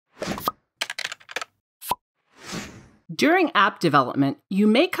During app development, you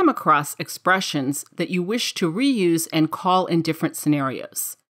may come across expressions that you wish to reuse and call in different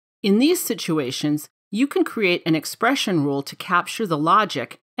scenarios. In these situations, you can create an expression rule to capture the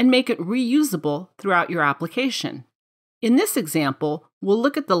logic and make it reusable throughout your application. In this example, we'll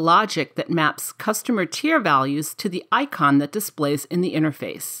look at the logic that maps customer tier values to the icon that displays in the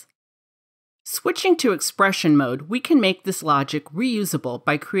interface. Switching to expression mode, we can make this logic reusable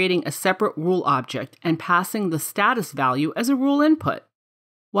by creating a separate rule object and passing the status value as a rule input.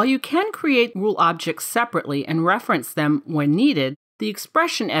 While you can create rule objects separately and reference them when needed, the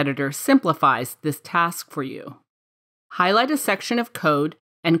expression editor simplifies this task for you. Highlight a section of code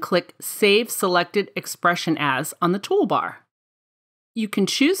and click Save Selected Expression As on the toolbar. You can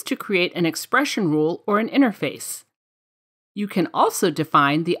choose to create an expression rule or an interface. You can also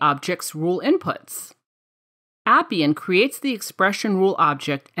define the object's rule inputs. Appian creates the expression rule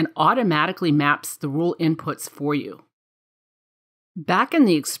object and automatically maps the rule inputs for you. Back in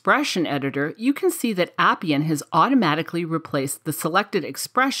the expression editor, you can see that Appian has automatically replaced the selected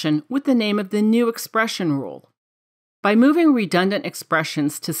expression with the name of the new expression rule. By moving redundant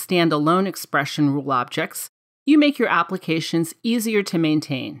expressions to standalone expression rule objects, you make your applications easier to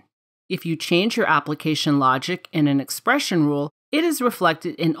maintain. If you change your application logic in an expression rule, it is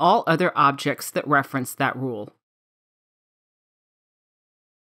reflected in all other objects that reference that rule.